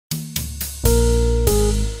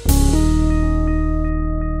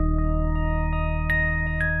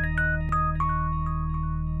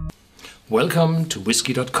Welcome to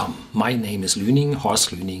Whisky.com. My name is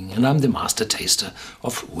Horst Lüning, and I'm the master taster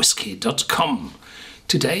of Whisky.com.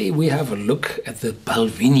 Today we have a look at the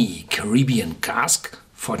Balvenie Caribean Cask,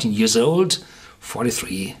 14 years old,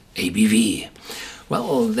 43 ABV.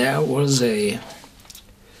 Well, there was a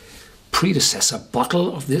predecessor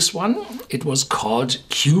bottle of this one. It was called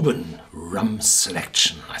Cuban Rum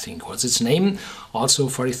Selection, I think was its name. Also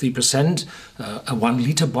 43%, a 1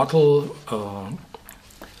 liter bottle,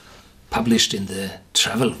 published in the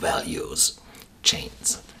Travel Values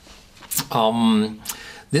chains.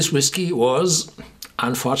 This whiskey was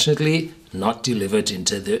unfortunately not delivered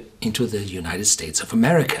into the United States of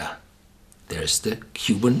America. There's the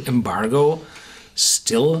Cuban embargo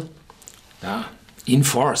still in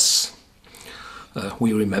force.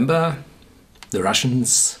 We remember the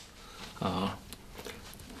Russians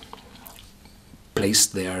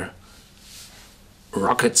placed their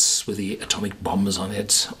rockets with the atomic bombs on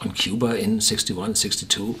it on Cuba in 61,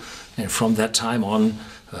 62, and from that time on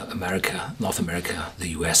North America, the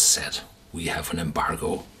US said we have an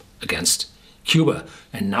embargo against Cuba,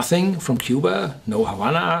 and nothing from Cuba, no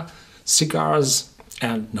Havana, cigars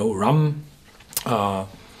and no rum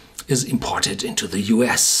is imported into the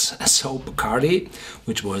US. So Bacardi,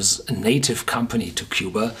 which was a native company to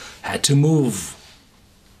Cuba, had to move.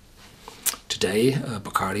 Today,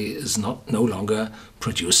 Bacardi is no longer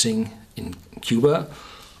producing in Cuba.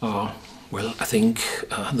 Well, I think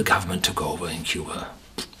the government took over in Cuba.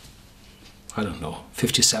 I don't know,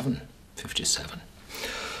 57.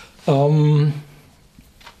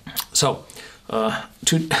 So,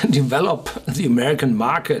 to develop the American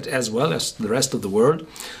market as well as the rest of the world,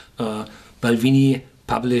 Balvenie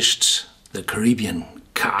published the Caribean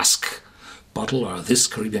Cask bottle, or this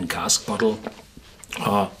Caribean Cask bottle,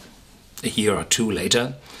 a year or two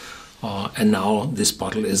later, and now this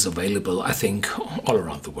bottle is available, I think, all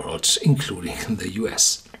around the world, including the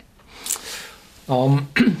US.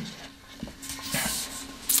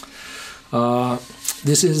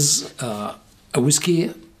 This is a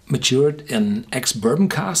whiskey matured in ex-bourbon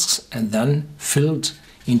casks and then filled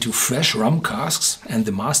into fresh rum casks, and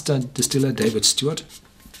the master distiller, David Stewart,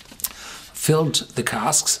 filled the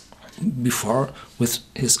casks before with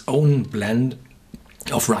his own blend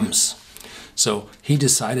of rums. So he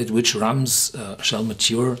decided which rums shall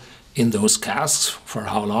mature in those casks for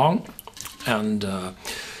how long, and the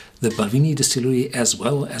Balvenie distillery as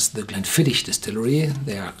well as the Glenfiddich distillery,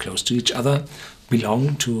 they are close to each other,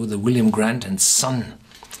 belong to the William Grant and Son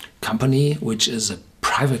company, which is a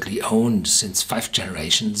privately owned since 5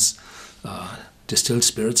 generations distilled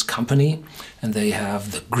spirits company, and they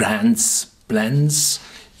have the Grant's blends,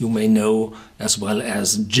 you may know, as well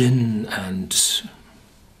as gin and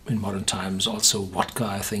in modern times also vodka,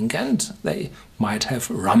 I think, and they might have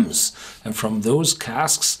rums. And from those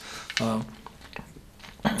casks,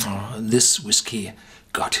 this whiskey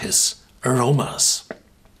got his aromas.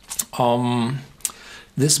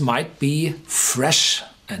 This might be fresh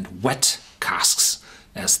and wet casks,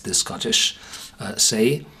 as the Scottish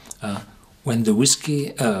say. When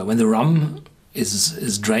the rum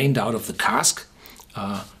is drained out of the cask,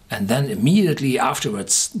 and then immediately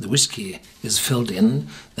afterwards the whiskey is filled in,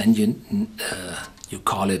 then you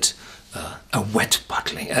call it a wet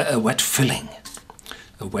bottling, a wet filling,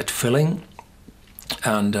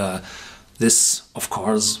 and this, of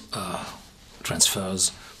course,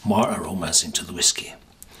 transfers more aromas into the whiskey.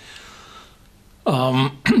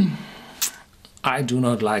 I do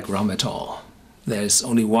not like rum at all. There's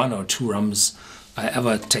only 1 or 2 rums I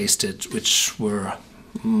ever tasted which were,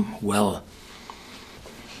 well,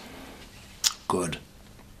 good.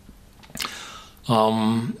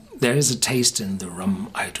 There is a taste in the rum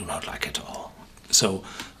I do not like at all. So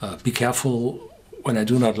be careful when I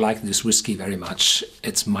do not like this whiskey very much.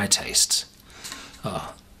 It's my taste.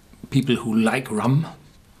 People who like rum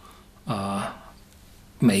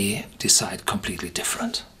may decide completely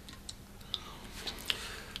different.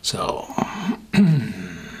 So,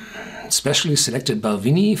 specially selected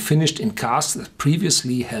Balvenie finished in casks that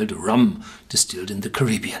previously held rum distilled in the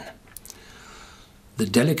Caribbean. The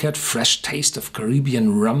delicate, fresh taste of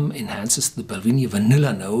Caribbean rum enhances the Balvenie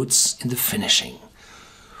vanilla notes in the finishing,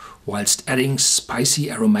 whilst adding spicy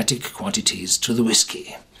aromatic quantities to the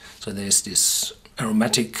whiskey. So there's this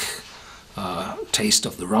aromatic taste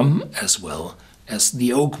of the rum as well as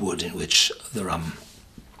the oak wood in which the rum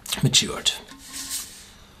matured.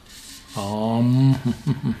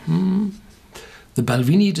 The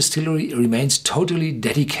Balvenie distillery remains totally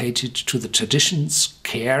dedicated to the traditions,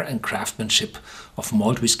 care and craftsmanship of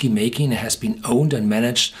malt whiskey making, and has been owned and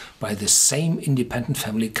managed by the same independent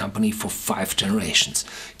family company for 5 generations.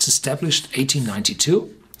 It's established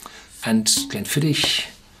 1892. And Glenfiddich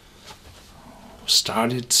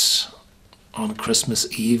started on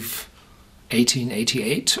Christmas Eve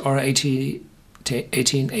 1888 or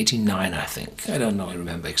 1889, I think. I don't know, I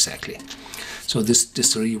remember exactly. So this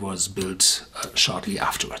distillery was built shortly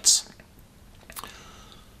afterwards.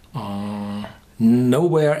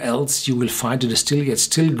 Nowhere else you will find a distillery that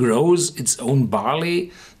still grows its own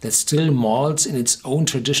barley, that still malts in its own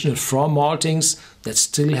traditional floor maltings, that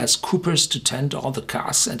still has coopers to tend all the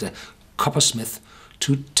casks and a coppersmith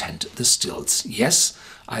to tend the stills. Yes,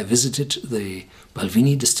 I visited the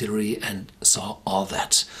Balvenie distillery and saw all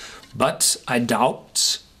that. But I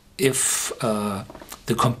doubt if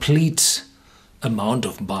the complete amount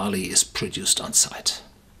of barley is produced on site.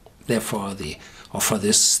 Therefore, for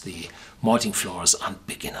this, the malting floors aren't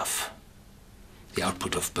big enough. The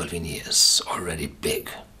output of Balvenie is already big.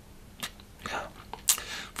 Yeah.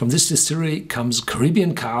 From this distillery comes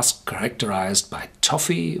Caribean Cask, characterized by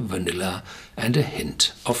toffee, vanilla, and a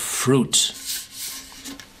hint of fruit.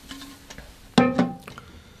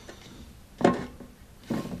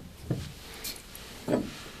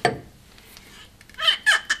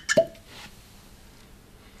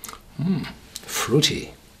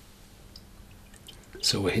 Fruity.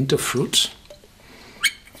 So a hint of fruit.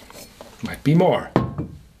 Might be more.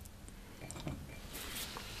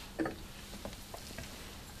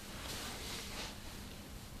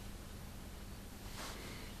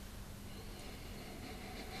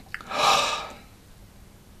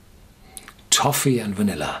 Toffee and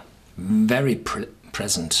vanilla, very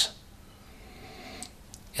present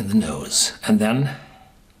in the nose. And then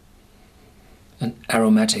an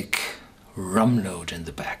aromatic rum note in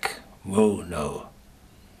the back. Whoa, no.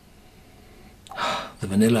 The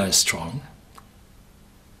vanilla is strong.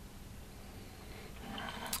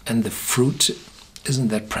 And the fruit isn't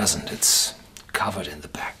that present, it's covered in the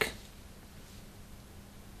back.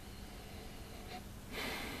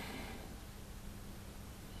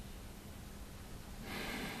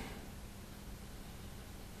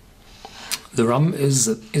 The rum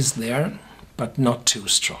is there, but not too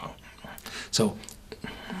strong. So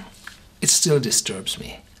it still disturbs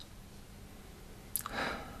me.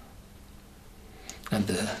 And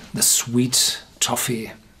the sweet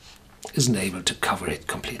toffee isn't able to cover it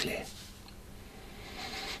completely.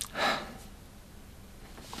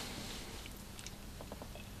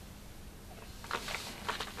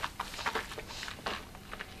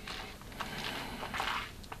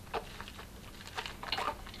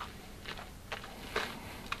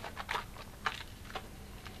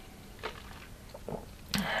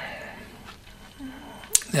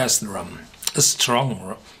 There's the rum, a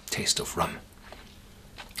strong taste of rum.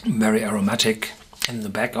 Very aromatic in the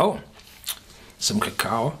back. Oh, some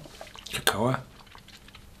cacao.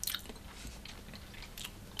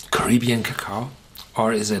 Caribbean cacao,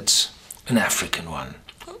 or is it an African one?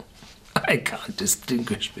 I can't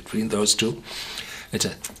distinguish between those two. It's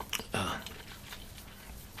a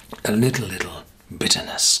little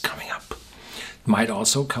bitterness coming up. Might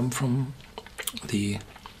also come from the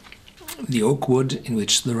oak wood in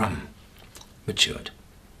which the rum matured.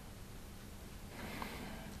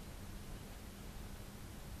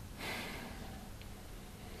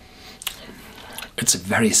 It's a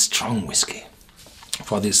very strong whiskey.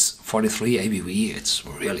 For this 43 ABV, it's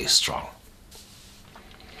really strong.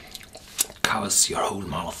 It covers your whole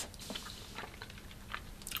mouth.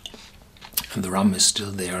 And the rum is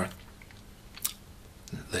still there.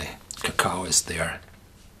 The cacao is there.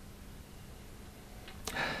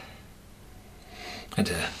 And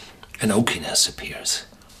an oakiness appears.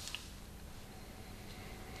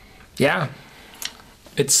 Yeah,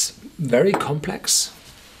 it's very complex,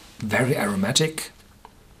 very aromatic,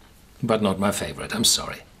 but not my favorite, I'm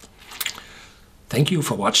sorry. Thank you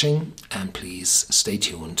for watching, and please stay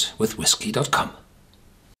tuned with Whisky.com.